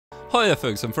Hiya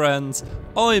folks and friends,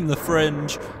 I'm the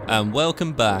Fringe and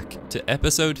welcome back to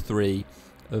episode 3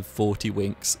 of 40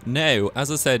 Winks. Now, as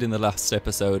I said in the last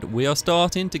episode, we are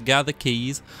starting to gather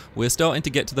keys. We're starting to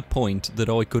get to the point that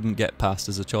I couldn't get past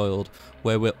as a child,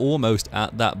 where we're almost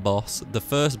at that boss, the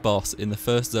first boss in the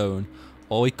first zone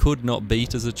I could not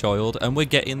beat as a child, and we're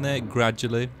getting there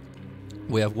gradually.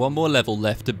 We have one more level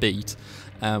left to beat,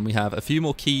 and we have a few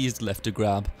more keys left to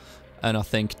grab, and I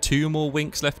think 2 more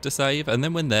winks left to save, and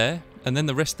then we're there, and then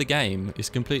the rest of the game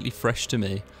is completely fresh to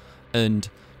me, and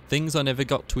things I never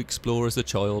got to explore as a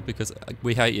child because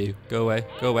we hate you. Go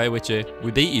away with you. We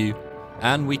beat you,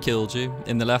 and we killed you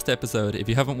in the last episode. If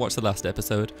you haven't watched the last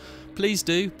episode, please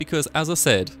do, because as I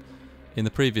said in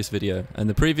the previous video, and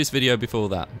the previous video before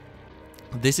that,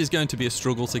 this is going to be a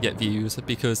struggle to get views,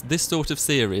 because this sort of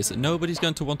series nobody's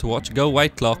going to want to watch. Go away,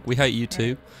 clock, we hate you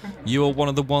too. You are one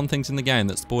of the things in the game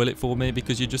that spoil it for me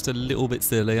because you're just a little bit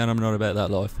silly and I'm not about that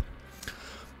life.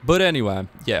 But anyway,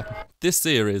 yeah, this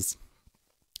series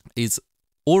is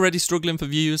already struggling for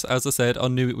views. As I said, I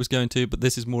knew it was going to, but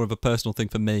this is more of a personal thing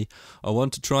for me. I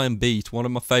want to try and beat one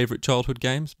of my favourite childhood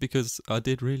games because I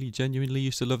did really genuinely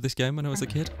used to love this game when I was a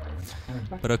kid,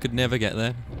 but I could never get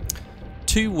there.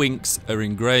 2 winks are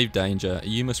in grave danger.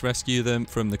 You must rescue them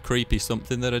from the creepy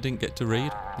something that I didn't get to read.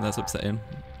 That's upsetting.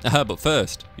 But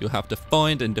first, you'll have to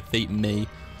find and defeat me.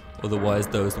 Otherwise,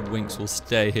 those winks will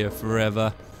stay here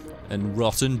forever and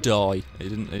rot and die. He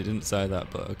didn't say that,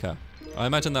 but okay. I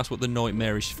imagine that's what the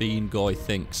nightmarish fiend guy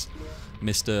thinks.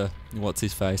 Mr. What's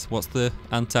his face? What's the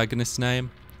antagonist's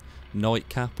name?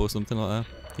 Nightcap or something like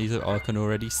that. I can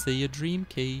already see a dream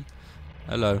key.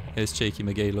 Hello, here's Cheeky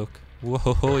McGee, look.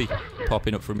 Whoa,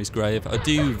 popping up from his grave. I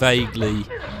do vaguely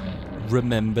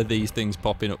remember these things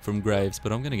popping up from graves,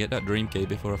 but I'm going to get that dream key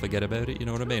before I forget about it, you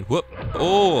know what I mean? Whoop!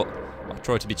 Oh! I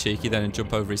tried to be cheeky then and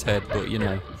jump over his head, but you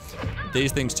know,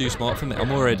 these things too smart for me.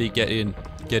 I'm already getting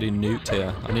nuked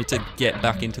here. I need to get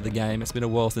back into the game. It's been a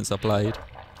while since I played,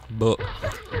 but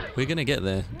we're going to get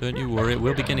there. Don't you worry.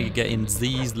 We'll be going to get in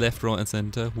Z's left, right and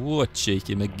centre. Whoa,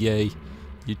 Cheeky McGee.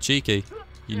 You cheeky.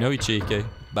 You know you're cheeky.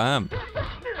 Bam.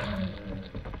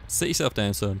 Sit yourself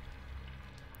down, son.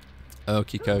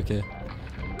 Okie dokie.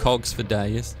 Cogs for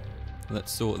days.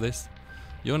 Let's sort this.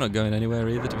 You're not going anywhere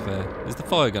either, to be fair. Is the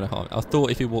fire going to harm me? I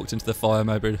thought if he walked into the fire,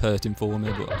 maybe it'd hurt him for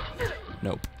me, but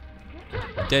nope.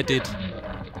 Deaded.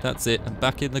 That's it. I'm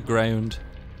back in the ground.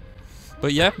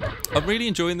 But yeah, I'm really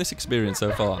enjoying this experience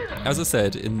so far. As I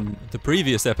said in the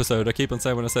previous episode, I keep on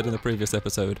saying what I said in the previous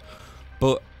episode,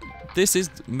 but this is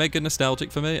mega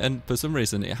nostalgic for me, and for some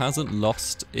reason it hasn't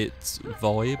lost its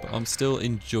vibe. I'm still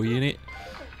enjoying it,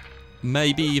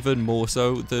 maybe even more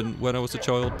so than when I was a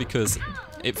child, because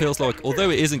it feels like, although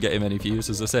it isn't getting many views,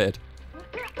 as I said,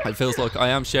 it feels like I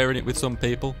am sharing it with some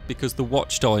people, because the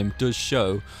watch time does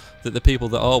show that the people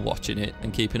that are watching it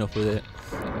and keeping up with it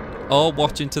are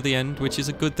watching to the end, which is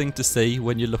a good thing to see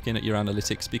when you're looking at your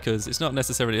analytics, because it's not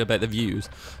necessarily about the views,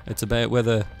 it's about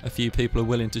whether a few people are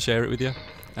willing to share it with you.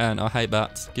 And I hate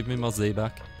bats. Give me my Z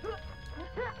back.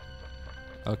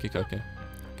 Okay.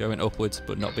 Going upwards,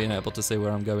 but not being able to see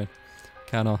where I'm going.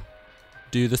 Can I?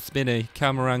 Do the spinny.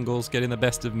 Camera angles getting the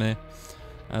best of me,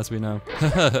 as we know.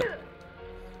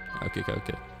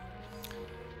 Okay.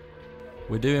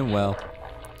 We're doing well.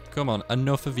 Come on,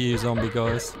 enough of you, zombie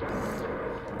guys.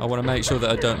 I want to make sure that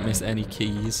I don't miss any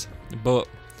keys. But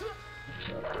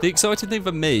the exciting thing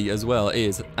for me as well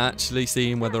is actually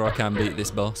seeing whether I can beat this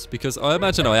boss, because I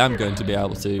imagine I am going to be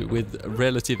able to with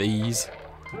relative ease.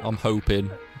 I'm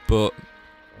hoping, but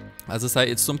as I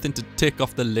say, it's something to tick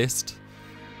off the list,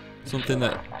 something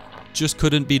that just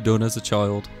couldn't be done as a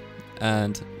child,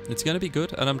 and it's going to be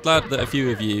good. And I'm glad that a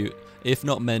few of you, if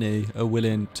not many, are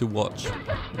willing to watch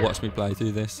me play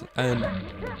through this, and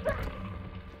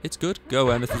it's good. Go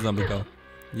away, Mr. Zombie Guy.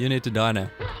 You need to die now.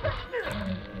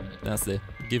 That's it.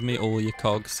 Give me all your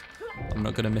cogs. I'm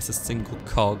not going to miss a single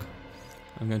cog.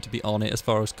 I'm going to be on it as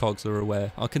far as cogs are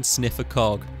aware. I can sniff a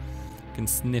cog. I can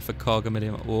sniff a cog a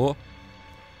million. Oh.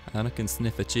 And I can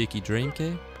sniff a cheeky dream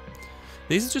key.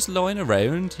 These are just lying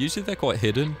around. Usually they're quite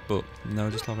hidden, but no,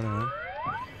 just lying around.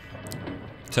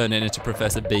 Turning into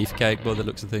Professor Beefcake by the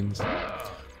looks of things.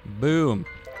 Boom.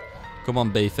 Come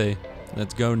on, Beefy.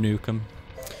 Let's go nuke 'em.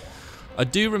 I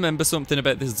do remember something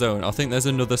about this zone. I think there's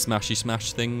another smashy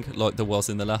smash thing like there was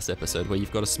in the last episode where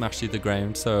you've got to smash through the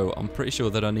ground, so I'm pretty sure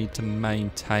that I need to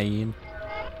maintain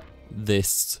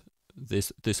this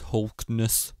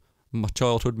hulkness. My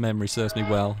childhood memory serves me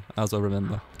well, as I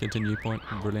remember. Continue point.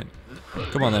 Brilliant.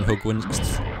 Come on then, Hugwinks.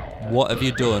 What have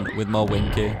you done with my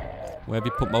Winky? Where have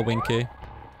you put my Winky?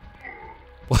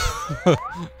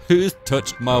 Who's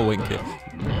touched my Winky?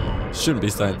 Shouldn't be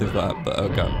saying things like that, but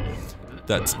okay.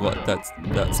 That's not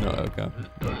okay.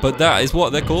 But that is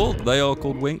what they're called. They are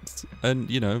called winks, and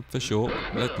you know, for short.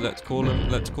 Let's call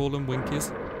them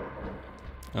Winkies.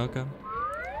 Okay.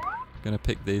 Gonna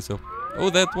pick these up. Oh,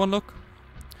 there's one. Look.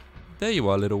 There you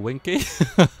are, little Winky.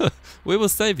 We will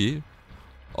save you.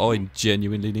 I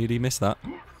genuinely nearly missed that.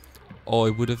 I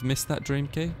would have missed that dream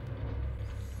key.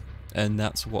 And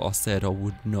that's what I said I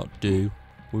would not do.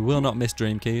 We will not miss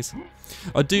dream keys.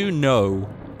 I do know,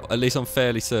 at least I'm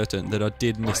fairly certain, that I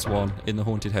did miss one in the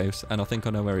haunted house, and I think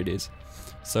I know where it is.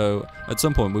 So at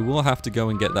some point we will have to go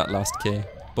and get that last key,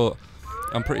 but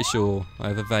I'm pretty sure I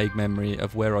have a vague memory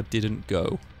of where I didn't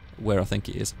go, where I think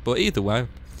it is. But either way,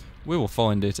 we will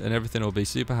find it and everything will be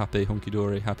super happy,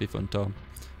 hunky-dory, happy fun time.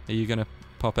 Are you gonna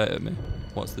pop out at me?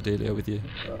 What's the dealio with you?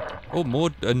 Oh,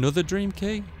 another dream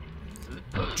key?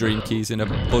 Dream keys in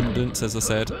abundance, as I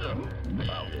said.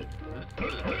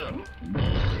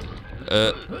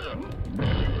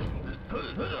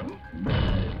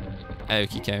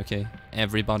 Okie dokie.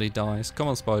 Everybody dies. Come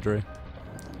on, Spidery.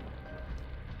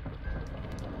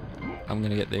 I'm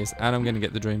gonna get these, and I'm gonna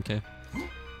get the dream key.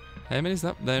 How many is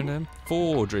that? There,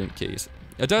 4 dream keys.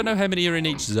 I don't know how many are in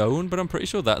each zone, but I'm pretty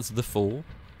sure that's the 4.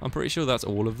 I'm pretty sure that's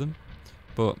all of them.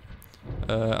 But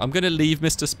I'm gonna leave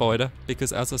Mr. Spider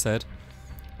because, as I said,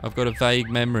 I've got a vague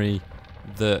memory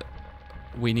that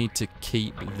we need to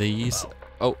keep these.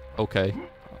 Oh, okay.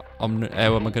 How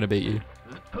am I gonna beat you?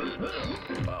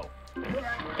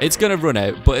 It's gonna run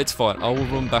out, but it's fine. I will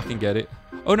run back and get it.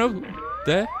 Oh no,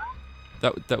 there.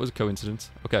 That was a coincidence.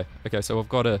 Okay, so I've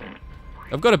got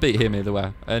to beat him either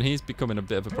way, and he's becoming a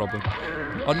bit of a problem.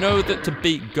 I know that to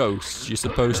beat ghosts, you're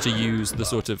supposed to use the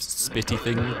sort of spitty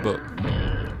thing, but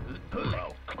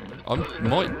I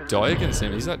might die against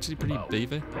him. He's actually pretty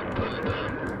beefy.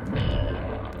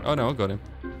 Oh no, I got him.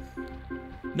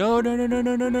 No.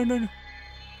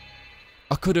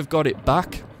 I could have got it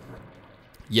back.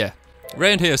 Yeah,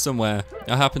 round here somewhere.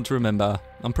 I happen to remember.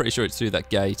 I'm pretty sure it's through that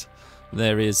gate.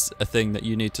 There is a thing that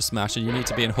you need to smash, and you need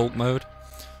to be in Hulk mode.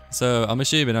 So I'm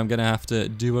assuming I'm going to have to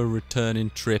do a returning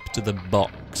trip to the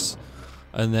box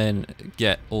and then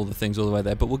get all the things all the way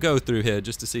there. But we'll go through here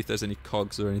just to see if there's any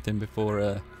cogs or anything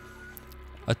before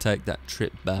I take that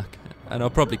trip back. And I'll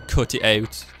probably cut it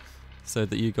out so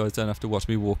that you guys don't have to watch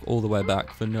me walk all the way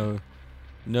back for no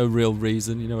real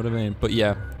reason, you know what I mean? But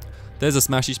yeah, there's a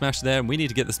smashy smash there, and we need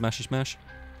to get the smashy smash.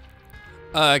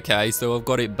 Okay, so I've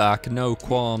got it back, no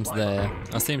qualms there.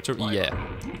 I seem to, yeah,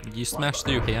 you smash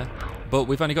through here. But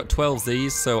we've only got 12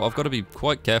 Z's, so I've got to be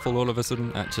quite careful all of a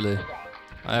sudden, actually.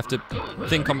 I have to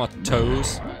think on my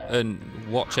toes and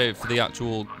watch out for the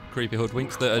actual creepy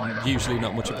hoodwinks that are usually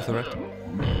not much of a threat.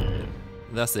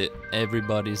 That's it,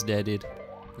 everybody's deaded.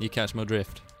 You catch my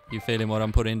drift. You feeling what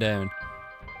I'm putting down?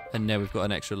 And now we've got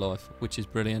an extra life, which is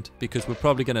brilliant, because we're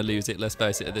probably going to lose it, let's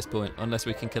face it, at this point, unless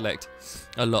we can collect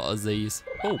a lot of Z's.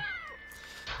 Oh,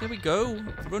 there we go.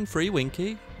 Run free,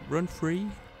 Winky. Run free.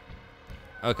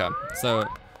 Okay, so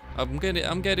I'm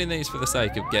getting these for the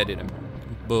sake of getting them,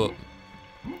 but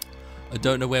I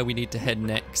don't know where we need to head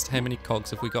next. How many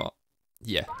cogs have we got?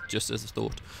 Yeah, just as I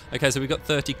thought. Okay, so we got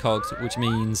 30 cogs, which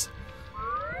means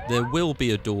there will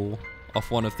be a door off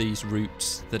one of these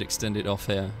routes that extend it off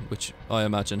here, which I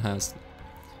imagine has.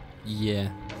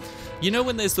 Yeah. You know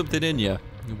when there's something in you,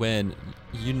 when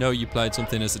you know you played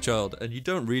something as a child and you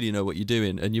don't really know what you're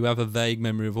doing and you have a vague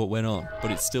memory of what went on,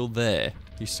 but it's still there.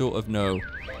 You sort of know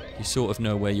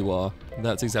where you are.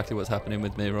 That's exactly what's happening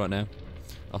with me right now.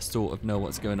 I sort of know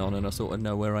what's going on and I sort of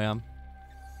know where I am.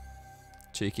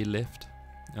 Cheeky lift.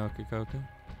 Okay.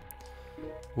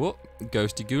 What?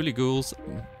 Ghosty ghouly ghouls.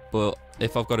 But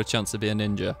if I've got a chance to be a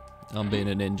ninja, I'm being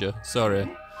a ninja. Sorry.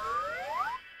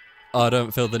 I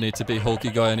don't feel the need to be Hulky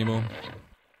guy anymore.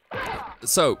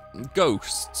 So,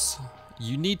 ghosts.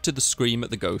 You need to scream at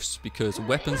the ghosts because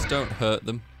weapons don't hurt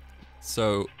them.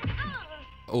 So,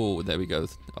 oh, there we go.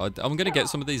 I'm going to get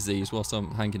some of these Z's whilst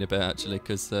I'm hanging about actually,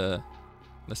 because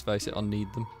let's face it, I'll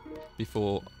need them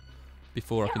before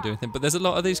I can do anything. But there's a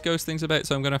lot of these ghost things about,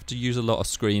 so I'm going to have to use a lot of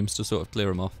screams to sort of clear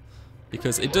them off.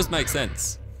 Because it does make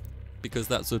sense. Because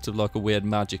that's sort of like a weird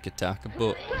magic attack,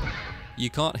 but you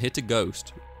can't hit a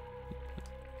ghost.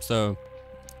 So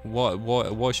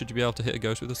why should you be able to hit a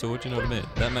ghost with a sword? You know what I mean?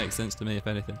 That makes sense to me, if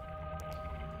anything.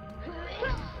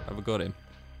 Have I got him?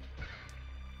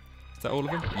 Is that all of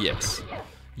them? Yes.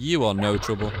 You are no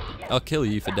trouble. I'll kill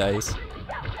you for days.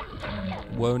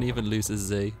 Won't even lose a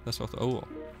Z. That's what I thought. Oh,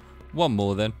 one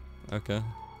more then. Okay.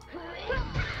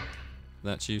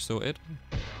 That's you sorted.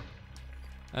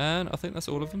 And I think that's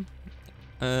all of them.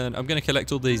 And I'm going to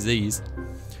collect all these Z's.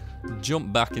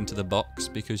 Jump back into the box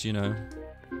because, you know,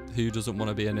 who doesn't want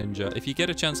to be a ninja? If you get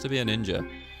a chance to be a ninja,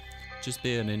 just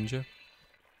be a ninja.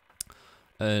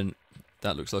 And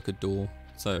that looks like a door.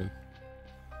 So,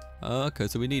 okay,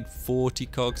 so we need 40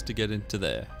 cogs to get into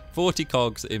there. 40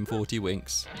 cogs in 40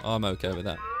 winks. I'm okay with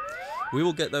that. We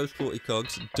will get those 40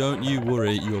 cogs. Don't you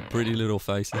worry your pretty little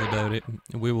faces about it.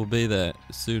 We will be there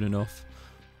soon enough.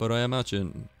 But I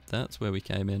imagine that's where we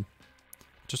came in.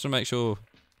 Just to make sure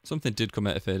something did come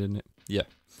out of here, didn't it? Yeah.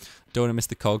 Don't want to miss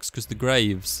the cogs because the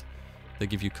graves, they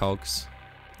give you cogs.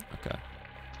 Okay.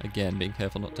 Again, being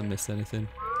careful not to miss anything.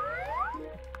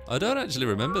 I don't actually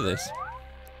remember this.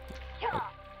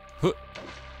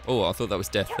 Oh, I thought that was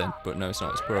death then, but no, it's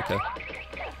not. We're okay.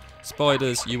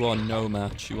 Spiders, you are no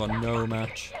match. You are no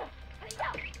match.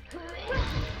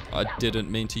 I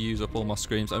didn't mean to use up all my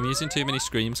screams. I'm using too many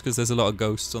screams because there's a lot of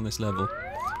ghosts on this level.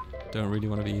 Don't really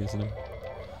want to be using them.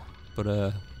 But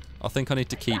I think I need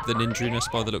to keep the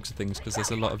ninjiness by the looks of things because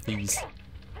there's a lot of these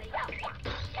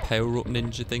power-up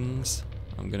ninja things.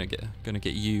 I'm gonna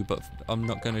get you, but I'm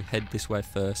not gonna head this way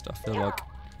first. I feel like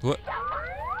what?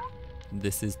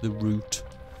 This is the route.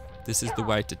 This is the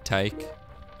way to take.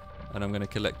 And I'm gonna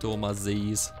collect all my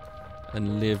Z's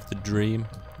and live the dream.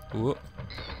 Whoop.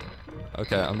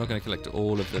 Okay, I'm not gonna collect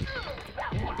all of them.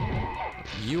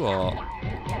 You are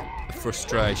a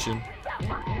frustration.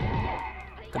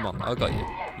 Come on, I got you.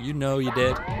 You know you're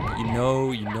dead. You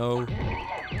know.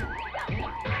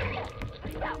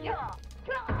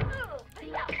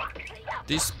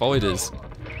 These spiders.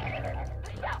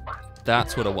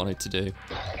 That's what I wanted to do.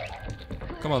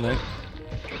 Come on then.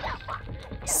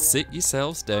 Sit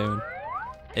yourselves down.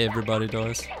 Everybody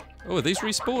dies. Oh, are these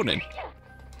respawning?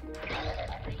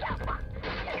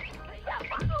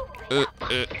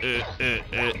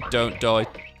 Don't die.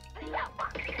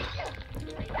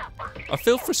 I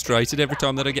feel frustrated every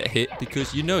time that I get hit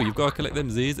because you know you've got to collect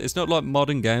them Z's. It's not like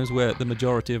modern games where the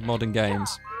majority of modern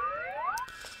games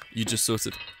you just sort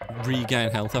of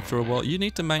regain health after a while. You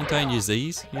need to maintain your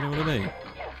Z's, you know what I mean?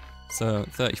 So,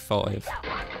 35.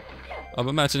 I'm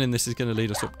imagining this is going to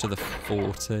lead us up to the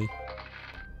 40.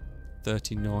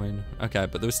 39. Okay,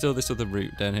 but there was still this other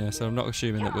route down here, so I'm not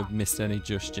assuming that we've missed any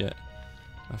just yet.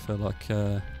 I feel like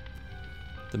there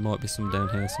might be some down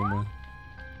here somewhere.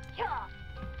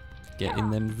 Get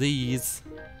in them Z's.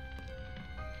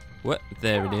 What?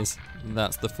 There it is.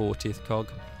 That's the 40th cog.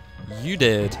 You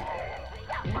did.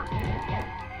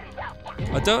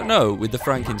 I don't know with the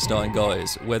Frankenstein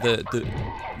guys whether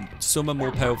some are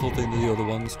more powerful than the other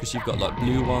ones because you've got like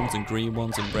blue ones and green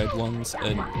ones and red ones,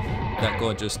 and that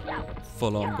guy just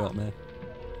full on got me.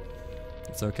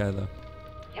 It's okay though.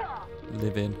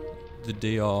 Live in the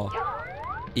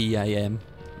DREAM.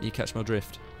 You catch my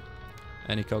drift?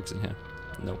 Any cogs in here?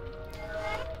 Nope.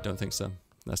 Don't think so.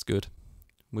 That's good.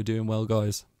 We're doing well,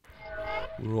 guys.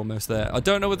 We're almost there. I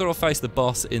don't know whether I'll face the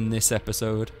boss in this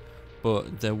episode,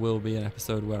 but there will be an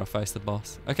episode where I face the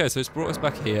boss. Okay, so it's brought us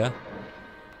back here,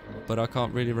 but I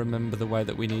can't really remember the way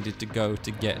that we needed to go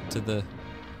to get to the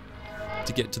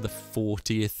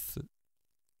 40th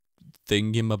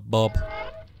thingamabob.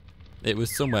 It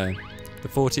was somewhere. The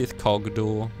 40th cog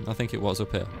door. I think it was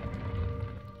up here.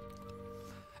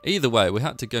 Either way, we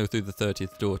had to go through the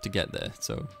 30th door to get there,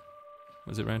 so...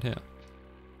 Was it around here?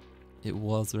 It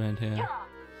was around here.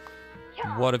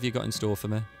 What have you got in store for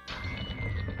me?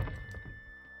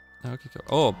 Okay, cool.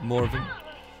 Oh, more of them.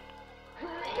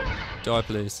 Die,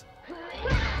 please.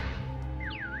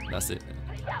 That's it.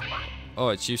 Oh,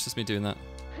 it's useless me doing that.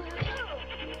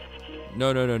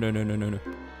 No.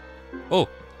 Oh!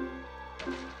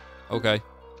 Okay.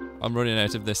 I'm running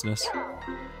out of thisness.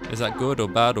 Is that good or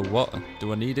bad or what?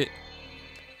 Do I need it?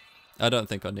 I don't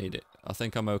think I need it. I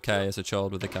think I'm okay as a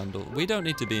child with a candle. We don't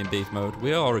need to be in beef mode.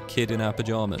 We are a kid in our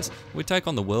pajamas. We take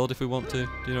on the world if we want to.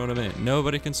 Do you know what I mean?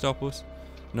 Nobody can stop us.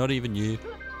 Not even you,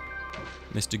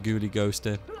 Mr. Ghoulie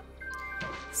Ghosted.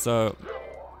 So,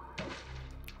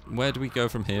 where do we go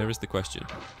from here is the question.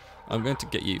 I'm going to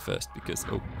get you first because...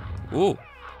 Oh!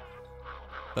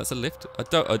 That's a lift? I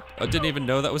didn't even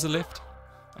know that was a lift.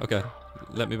 Okay,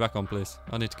 let me back on, please.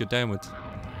 I need to go downwards.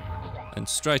 And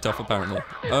straight off, apparently.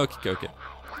 Okay.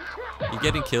 You're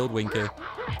getting killed, Winker.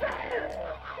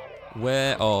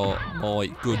 Where are my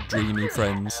good dreamy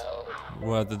friends?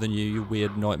 Rather than you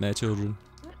weird nightmare children.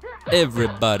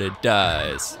 Everybody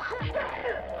dies.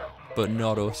 But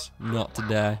not us. Not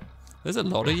today. There's a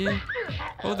lot of you.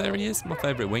 Oh, there he is. My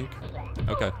favourite Wink.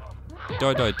 Okay.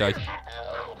 Die.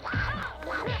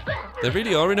 They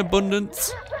really are in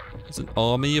abundance. It's an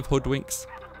army of hoodwinks.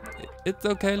 It's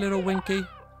okay, little Winky.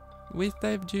 We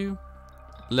saved you.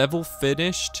 Level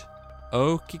finished.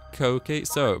 Okie dokie.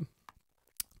 So,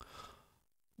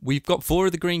 we've got 4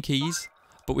 of the green keys,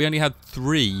 but we only had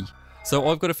 3. So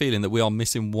I've got a feeling that we are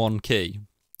missing 1 key.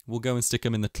 We'll go and stick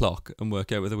them in the clock and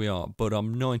work out whether we are. But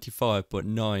I'm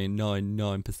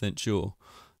 95.999% sure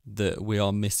that we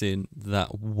are missing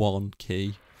that 1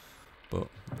 key. But,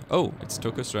 oh, it's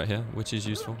took us right here, which is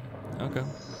useful. Okay.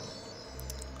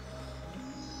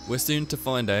 We're soon to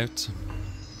find out.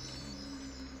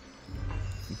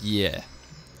 Yeah.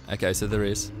 Okay, so there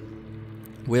is.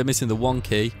 We're missing the 1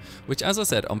 key, which, as I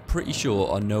said, I'm pretty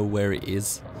sure I know where it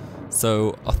is.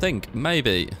 So I think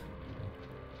maybe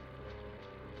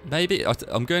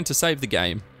I'm going to save the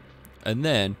game, and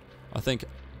then I think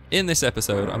in this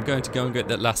episode I'm going to go and get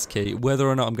that last key. Whether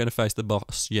or not I'm going to face the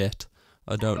boss yet,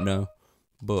 I don't know,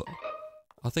 but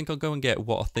I think I'll go and get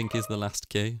what I think is the last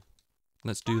key.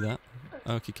 Let's do that.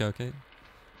 Okie dokie.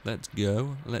 Let's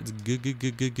go. Let's go.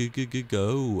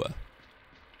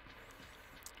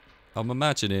 I'm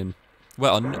imagining.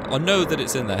 Well, I know that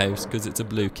it's in the house because it's a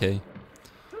blue key.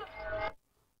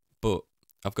 But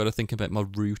I've got to think about my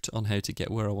route on how to get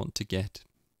where I want to get.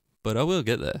 But I will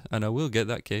get there, and I will get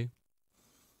that key.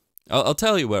 I'll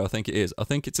tell you where I think it is. I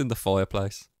think it's in the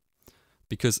fireplace.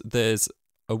 Because there's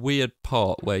a weird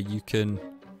part where you can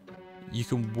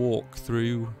walk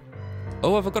through.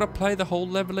 Oh, have I got to play the whole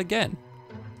level again?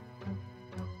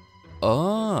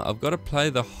 Ah, I've got to play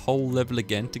the whole level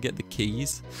again to get the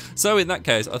keys. So in that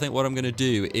case, I think what I'm going to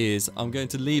do is I'm going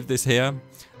to leave this here,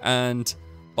 and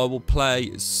I will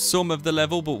play some of the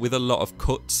level, but with a lot of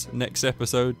cuts next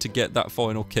episode to get that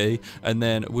final key, and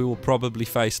then we will probably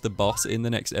face the boss in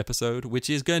the next episode, which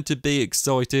is going to be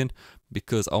exciting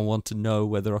because I want to know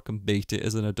whether I can beat it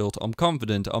as an adult. I'm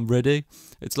confident, I'm ready.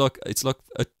 It's like a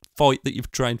fight that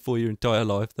you've trained for your entire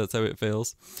life. That's how it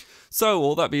feels. So,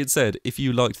 all that being said, if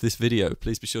you liked this video,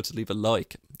 please be sure to leave a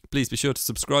like. Please be sure to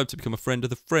subscribe to become a friend of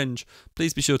the Fringe.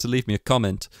 Please be sure to leave me a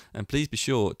comment. And please be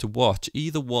sure to watch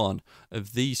either one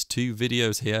of these 2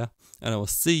 videos here. And I will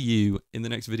see you in the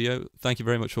next video. Thank you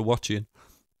very much for watching.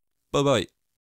 Bye-bye.